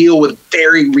have to deal with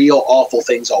very real, awful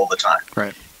things all the time.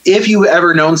 Right. If you've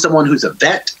ever known someone who's a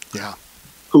vet,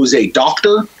 who's a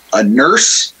doctor, a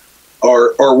nurse,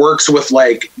 or works with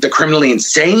like the criminally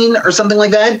insane or something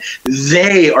like that,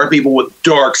 they are people with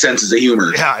dark senses of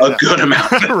humor. A good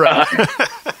amount of the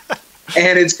time.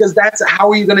 And it's because how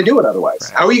are you going to do it otherwise?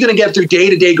 Right. How are you going to get through day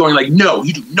to day going like, no,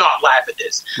 you do not laugh at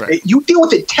this. Right. You deal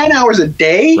with it 10 hours a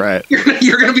day. Right.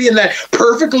 You're going to be in that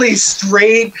perfectly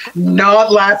straight,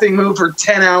 not laughing mood for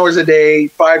 10 hours a day,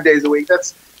 5 days a week.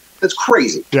 That's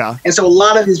crazy. Yeah. And so a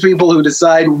lot of these people who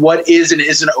decide what is and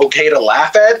isn't okay to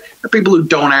laugh at are people who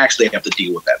don't actually have to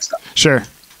deal with that stuff. Sure.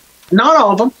 Not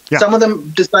all of them. Yeah. Some of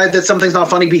them decide that something's not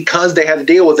funny because they had to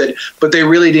deal with it, but they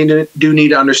really do need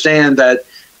to understand that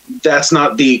that's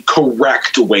not the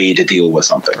correct way to deal with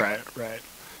something. Right.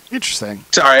 Interesting.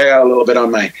 Sorry, I got a little bit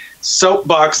on my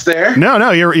soapbox there.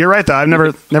 No, you're right though. I've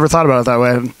never thought about it that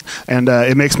way, and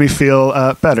it makes me feel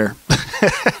better.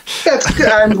 That's good.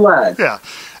 I'm glad. Yeah.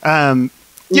 I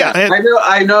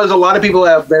know there's a lot of people who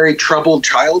have very troubled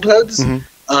childhoods. Mm-hmm.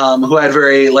 Who had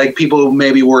people who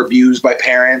maybe were abused by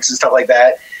parents and stuff like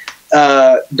that.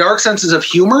 Dark senses of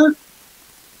humor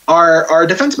are a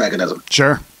defense mechanism.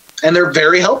 Sure. And they're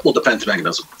very helpful defense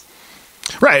mechanism.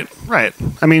 Right.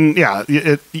 I mean, yeah,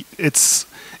 it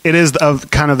is of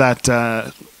kind of that,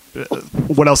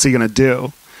 what else are you going to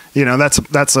do? You know, that's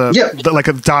like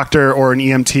a doctor or an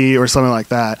EMT or something like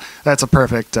that. That's a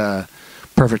perfect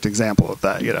example of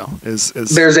that, you know, is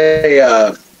there's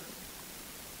an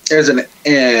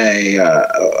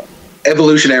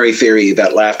evolutionary theory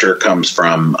that laughter comes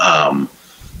from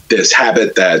this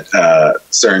habit that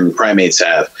certain primates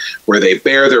have, where they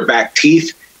bare their back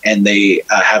teeth and they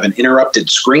have an interrupted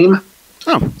scream.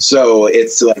 Oh. So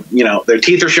it's like, you know, their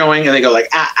teeth are showing and they go like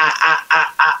ah ah ah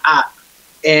ah ah ah,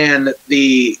 and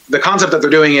the concept that they're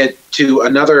doing it to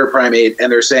another primate and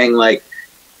they're saying like,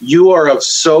 you are of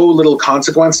so little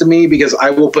consequence to me because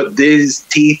I will put these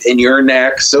teeth in your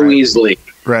neck so easily.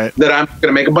 Right. That I'm going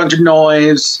to make a bunch of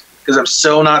noise because I'm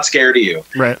so not scared of you.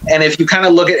 Right. And if you kind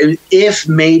of look at it, if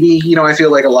maybe, you know, I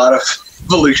feel like a lot of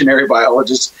evolutionary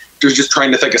biologists, they're just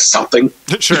trying to think of something.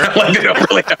 Sure. Like they don't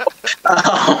really know.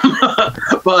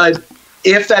 But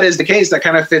if that is the case, that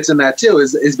kind of fits in that too,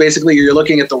 is basically you're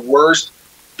looking at the worst,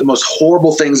 the most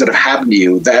horrible things that have happened to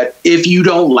you that if you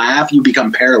don't laugh, you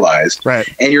become paralyzed. Right.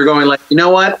 And you're going like, you know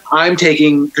what? I'm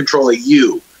taking control of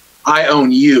you. I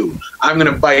own you. I'm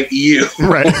going to bite you.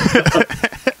 Right.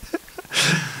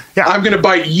 Yeah. I'm going to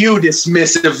bite you,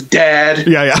 dismissive dad.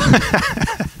 Yeah.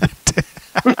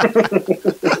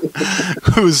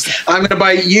 I'm going to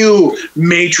bite you,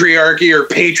 matriarchy or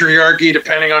patriarchy,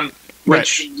 depending on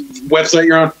which website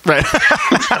you're on. Right.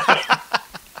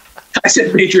 I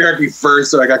said patriarchy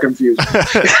first, so I got confused.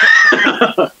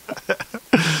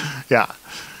 Yeah.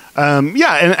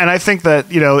 And I think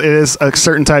that, you know, it is a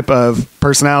certain type of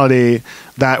personality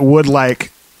that would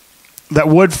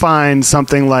find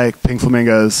something like Pink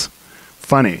Flamingos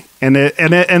funny. And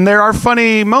there are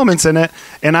funny moments in it.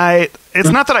 And it's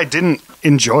not that I didn't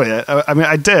enjoy it. I mean,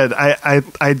 I did.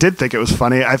 I did think it was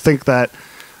funny. I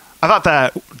thought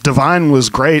that Divine was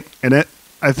great in it.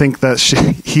 I think that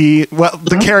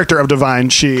the character of Divine,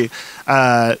 she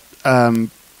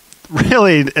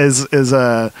really is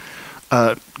a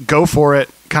go for it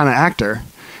kind of actor,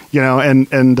 you know,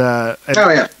 and a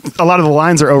lot of the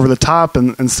lines are over the top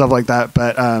and stuff like that,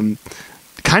 but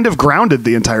kind of grounded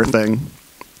the entire thing,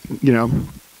 you know.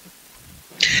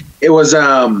 It was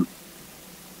I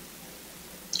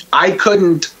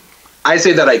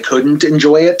say that I couldn't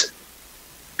enjoy it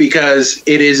because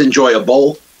it is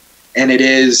enjoyable. And it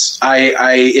is,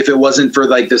 if it wasn't for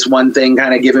like this one thing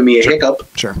kind of giving me a hiccup.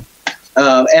 Sure.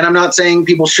 And I'm not saying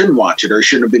people shouldn't watch it or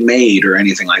shouldn't have been made or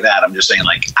anything like that. I'm just saying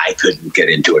like I couldn't get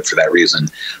into it for that reason.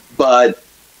 But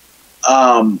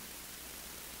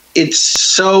it's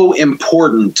so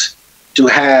important to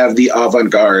have the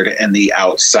avant-garde and the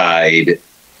outsider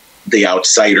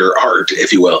art,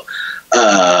 if you will.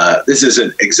 This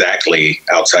isn't exactly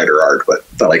outsider art, but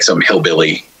like some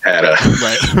hillbilly had a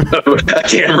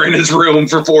camera in his room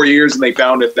for 4 years and they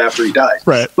found it after he died.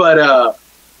 Right. But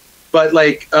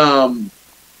like,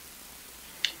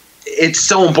 it's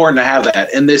so important to have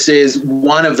that. And this is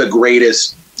one of the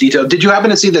greatest details. Did you happen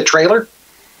to see the trailer?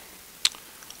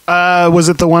 Was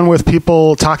it the one with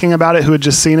people talking about it who had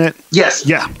just seen it? Yes.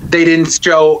 Yeah. They didn't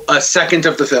show a second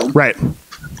of the film. Right.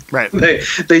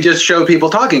 They just showed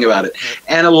people talking about it.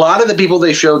 And a lot of the people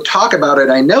they showed talk about it,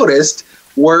 I noticed,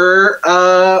 were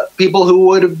people who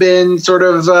would have been sort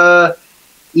of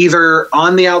either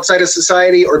on the outside of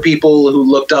society or people who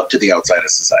looked up to the outside of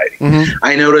society. Mm-hmm.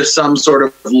 I noticed some sort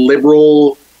of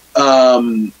liberal,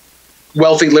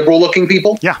 wealthy liberal-looking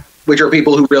people. Yeah. Which are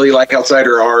people who really like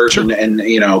outsider art and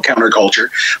you know, counterculture.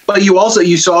 But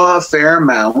you saw a fair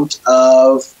amount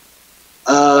of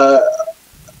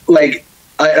like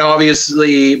an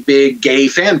obviously big gay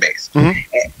fan base. Mm-hmm.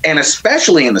 And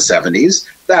especially in the 70s,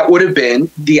 that would have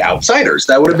been the outsiders.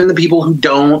 That would have been the people who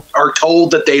are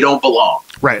told that they don't belong.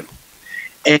 Right.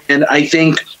 And I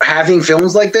think having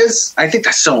films like this, I think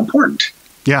that's so important.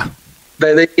 Yeah.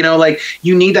 Like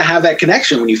you need to have that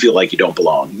connection when you feel like you don't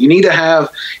belong. You need to have,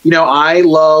 I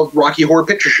love Rocky Horror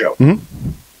Picture Show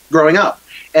growing up.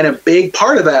 And a big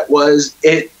part of that was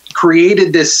it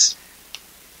created this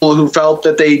people who felt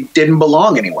that they didn't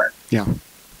belong anywhere. Yeah.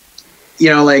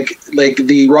 Like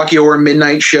the Rocky Horror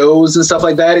midnight shows and stuff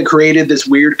like that. It created this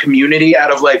weird community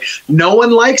out of like, no one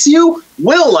likes you,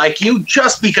 will like you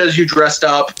just because you dressed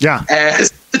up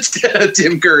as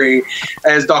Tim Curry,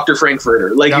 as Dr.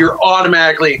 Frankfurter. Like you're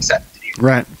automatically accepted here.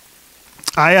 Right.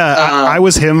 I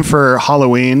was him for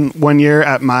Halloween one year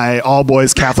at my all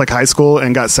boys Catholic high school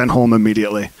and got sent home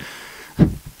immediately.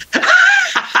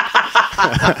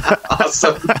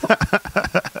 Awesome.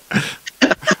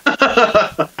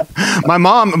 My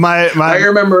mom, I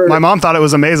remember my mom thought it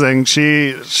was amazing.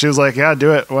 She was like, "Yeah,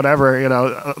 do it, whatever."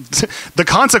 The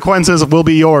consequences will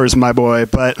be yours, my boy.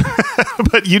 But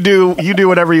but you do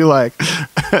whatever you like.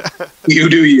 You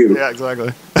do you. Yeah,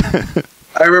 exactly.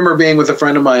 I remember being with a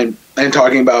friend of mine and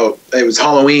talking about it was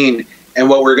Halloween and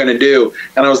what we're going to do,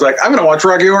 and I was like, "I'm going to watch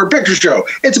Rocky Horror Picture Show.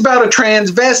 It's about a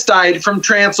transvestite from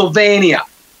Transylvania."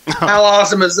 How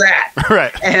awesome is that?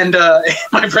 Right. And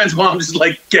my friend's mom is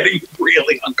like getting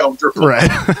really uncomfortable. Right.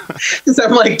 Because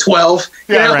I'm like 12.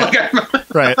 Yeah, right.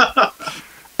 Right.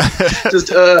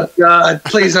 Just, God,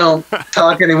 please don't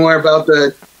talk anymore about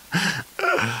the...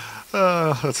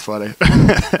 Oh, that's funny.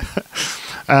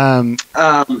 And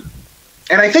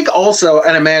I think also,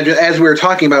 and imagine, as we were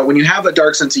talking about, when you have a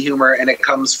dark sense of humor and it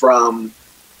comes from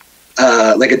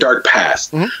like a dark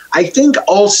past, I think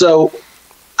also...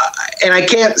 and I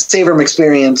can't say from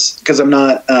experience because I'm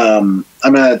not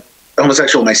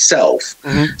homosexual myself.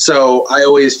 So I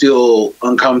always feel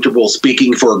uncomfortable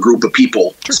speaking for a group of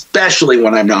people, especially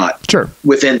when I'm not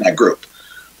within that group.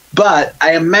 But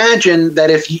I imagine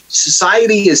that if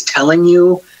society is telling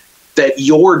you that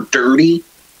you're dirty,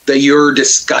 that you're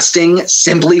disgusting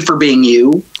simply for being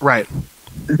you, right,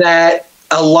 that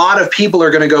a lot of people are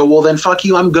going to go, well, then fuck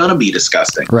you. I'm going to be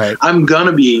disgusting. Right. I'm going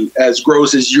to be as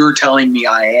gross as you're telling me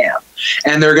I am.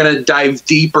 And they're going to dive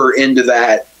deeper into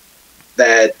that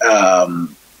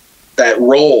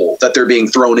role that they're being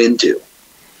thrown into.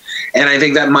 And I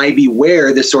think that might be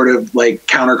where this sort of like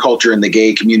counterculture in the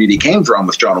gay community came from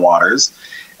with John Waters,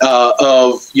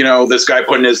 of, this guy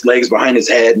putting his legs behind his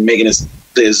head and making his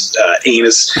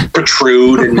anus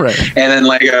protrude and and then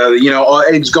like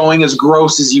it's going as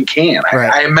gross as you can.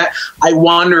 I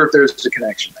wonder if there's a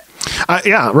connection there.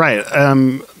 Yeah, right.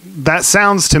 That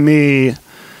sounds to me.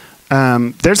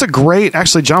 There's a great,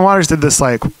 actually, John Waters did this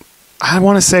like, I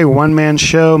want to say one man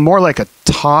show, more like a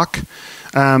talk.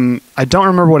 I don't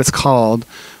remember what it's called,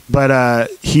 but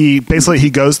he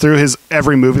goes through his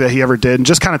every movie that he ever did and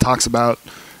just kind of talks about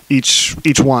each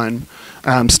one,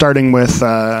 starting with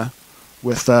Mondo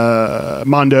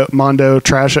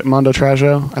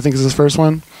Trasho, I think is his first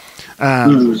one,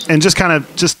 and just kind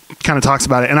of talks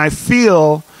about it. And I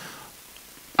feel,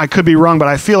 I could be wrong, but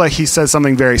I feel like he says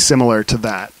something very similar to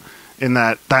that. In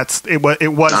that it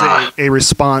was a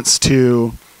response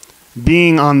to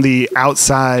being on the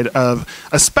outside of,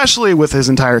 especially with his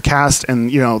entire cast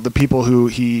and the people who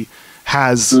he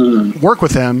has work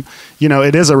with him.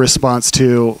 It is a response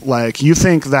to like, you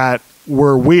think that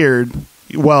we're weird.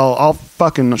 Well, I'll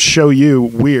fucking show you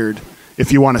weird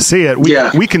if you want to see it.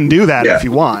 We can do that if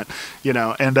you want,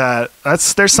 and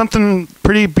there's something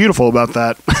pretty beautiful about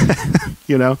that,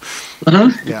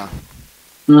 Yeah.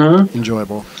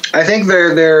 Enjoyable. I think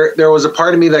there was a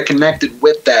part of me that connected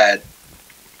with that,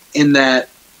 in that,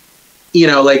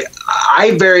 like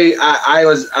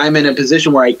I'm in a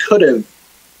position where I could have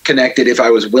connected if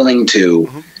I was willing to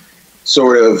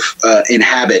sort of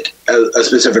inhabit a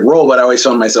specific role, but I always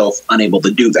found myself unable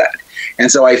to do that.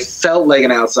 And so I felt like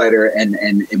an outsider, and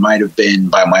it might have been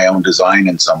by my own design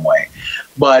in some way.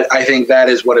 But I think that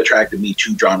is what attracted me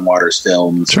to John Waters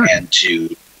films and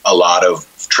to a lot of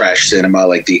trash cinema,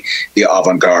 like the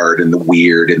avant-garde and the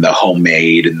weird and the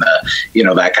homemade and the,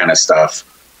 that kind of stuff.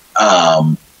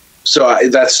 So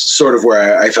that's sort of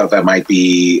where I felt that might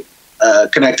be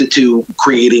connected to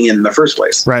creating in the first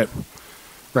place. Right.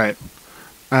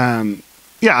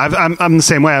 Yeah, I'm the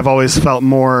same way. I've always felt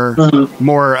more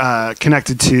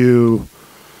connected to,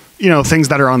 things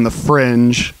that are on the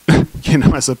fringe,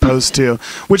 as opposed to,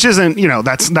 which isn't,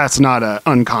 that's not a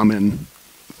uncommon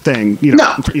thing,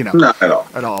 not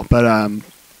at all.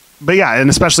 But yeah, and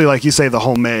especially like you say, the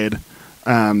homemade,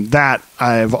 that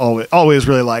I've always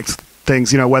really liked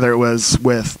things, whether it was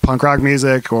with punk rock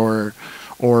music or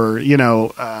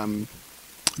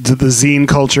the zine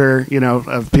culture,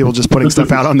 of people just putting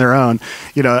stuff out on their own,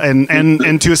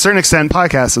 and to a certain extent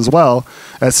podcasts as well.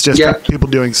 It's just people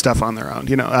doing stuff on their own.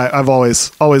 I've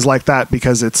always liked that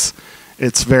because it's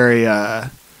very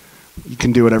you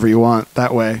can do whatever you want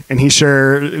that way. And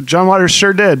John Waters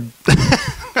sure did.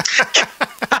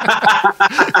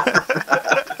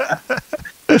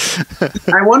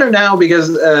 I wonder now, because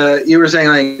you were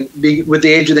saying with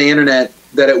the age of the internet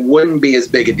that it wouldn't be as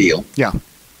big a deal. Yeah.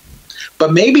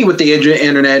 But maybe with the age of the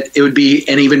internet, it would be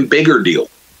an even bigger deal.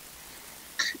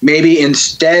 Maybe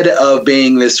instead of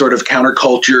being this sort of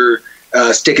counterculture,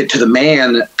 stick it to the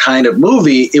man kind of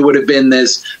movie, it would have been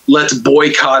this let's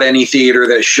boycott any theater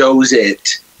that shows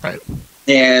it. Right.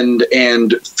 And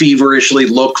feverishly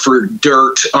look for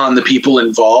dirt on the people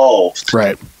involved.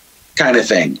 Right. Kind of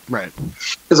thing. Right.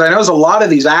 Because I notice a lot of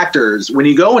these actors, when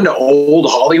you go into old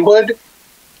Hollywood,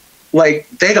 like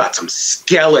they got some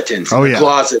skeletons in the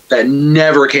closet that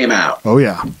never came out. Oh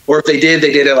yeah. Or if they did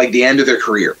at like the end of their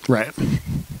career. Right.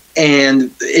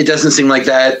 And it doesn't seem like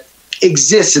that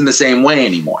exists in the same way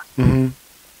anymore. Mm-hmm.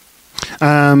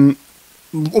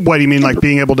 What do you mean, like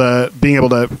being able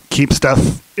to keep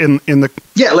stuff in the?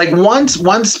 Yeah, like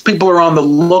once people are on the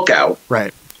lookout,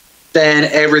 right? Then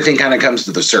everything kind of comes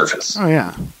to the surface. Oh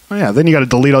yeah. Then you got to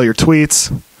delete all your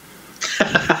tweets.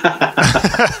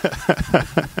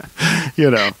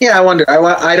 Yeah, I wonder.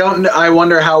 I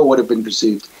wonder how it would have been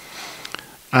perceived.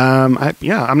 I'm not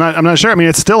sure. I mean,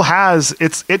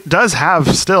 it does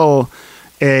have still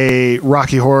a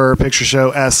Rocky Horror Picture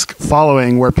Show-esque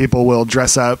following where people will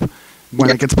dress up when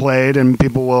it gets played, and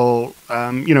people will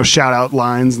shout out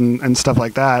lines and stuff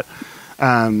like that.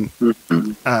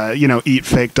 Eat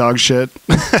fake dog shit,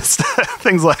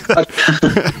 things like that.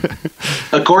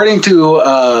 According to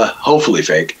hopefully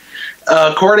fake,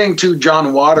 according to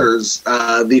John Waters,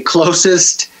 the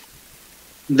closest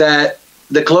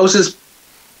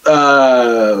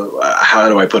how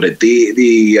do I put it?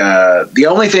 The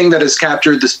only thing that has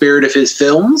captured the spirit of his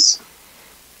films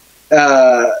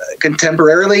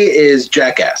contemporarily is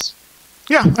Jackass.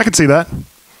 Yeah, I can see that.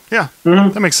 Yeah,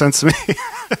 that makes sense to me.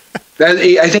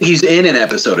 I think he's in an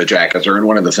episode of Jackass or in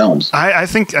one of the films. I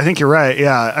think you're right.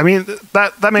 Yeah, I mean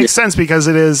that makes sense because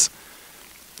it is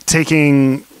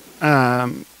taking.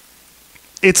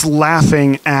 It's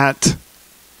laughing at.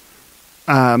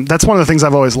 That's one of the things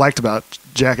I've always liked about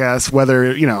Jackass, whether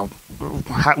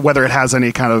it has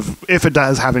any kind of, if it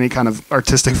does have any kind of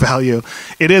artistic value,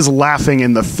 it is laughing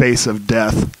in the face of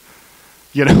death.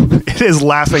 It is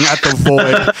laughing at the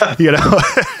void.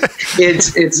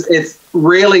 It's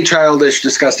really childish,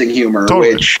 disgusting humor,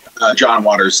 totally. Which John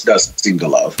Waters does seem to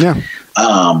love. Yeah.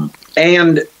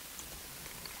 And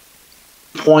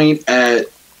point at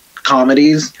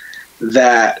comedies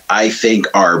that I think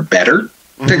are better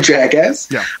than Jackass.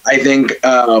 Yeah. I think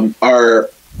are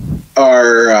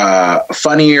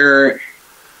funnier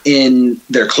in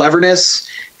their cleverness,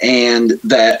 and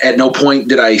that at no point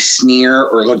did I sneer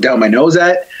or look down my nose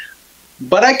at.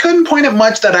 But I couldn't point at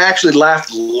much that I actually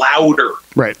laughed louder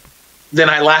than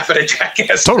I laugh at a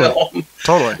Jackass film.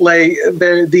 Totally. Like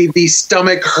the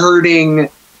stomach hurting,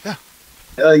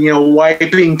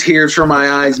 wiping tears from my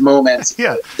eyes moments.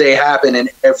 Yeah. They happen in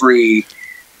every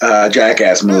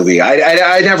Jackass movie.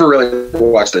 I never really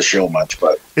watched the show much,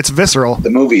 but it's visceral.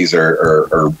 The movies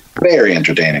are very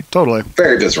entertaining. Totally.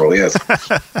 Very visceral, yes.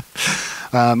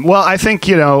 Well, I think,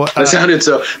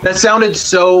 that sounded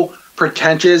so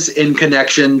pretentious in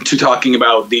connection to talking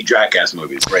about the Jackass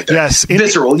movies right there. Yes.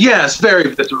 Visceral. Yes, very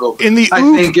visceral. I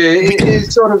think it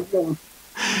is sort of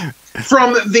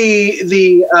from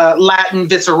the Latin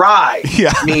visceri,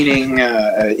 meaning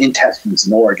intestines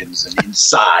and organs and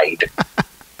inside.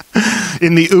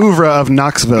 In the oeuvre of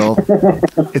Knoxville,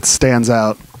 it stands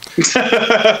out.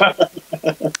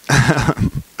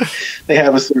 They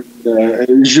have a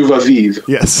certain joie de vivre.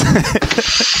 Yes.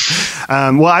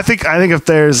 Well, I think if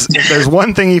there's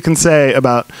one thing you can say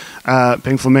about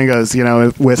Pink Flamingos,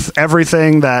 with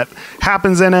everything that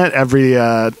happens in it, every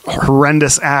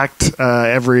horrendous act,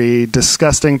 every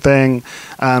disgusting thing,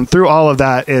 through all of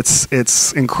that,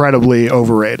 it's incredibly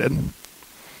overrated.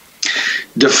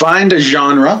 Defined a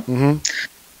genre. Mm-hmm.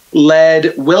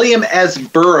 Led William S.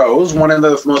 Burroughs, one of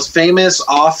the most famous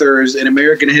authors in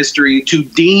American history, to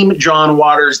deem John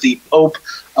Waters the Pope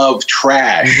of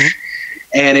trash. Mm-hmm.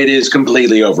 And it is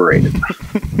completely overrated.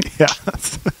 Yeah.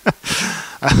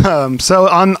 So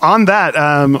on that,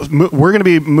 we're going to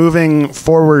be moving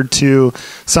forward to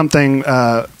something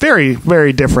very,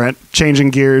 very different, changing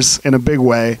gears in a big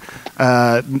way.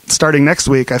 Starting next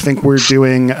week, I think we're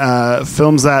doing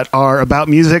films that are about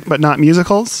music but not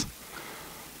musicals.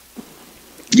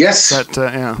 Yes.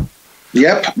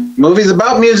 Yep. Movies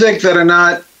about music that are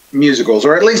not musicals,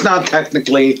 or at least not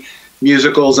technically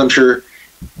musicals. I'm sure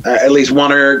at least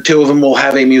one or two of them will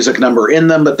have a music number in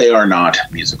them, but they are not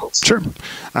musicals. Sure.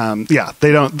 Yeah,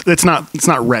 they don't. It's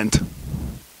not Rent.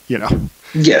 You know.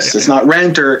 Yes, it's not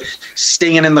Rent or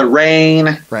Singing in the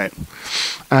Rain. Right.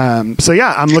 So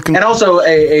yeah, I'm looking. And also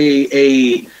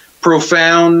a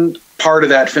profound part of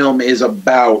that film is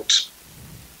about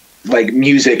like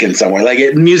music in some way.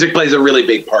 Like music plays a really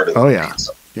big part of it. Oh yeah.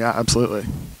 Yeah, absolutely.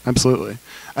 Absolutely.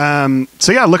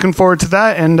 So yeah, looking forward to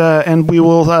that, and we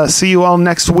will see you all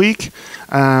next week. See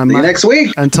you next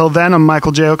week. Until then, I'm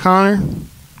Michael J. O'Connor.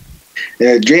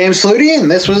 James Fluty, and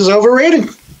this was Overrated.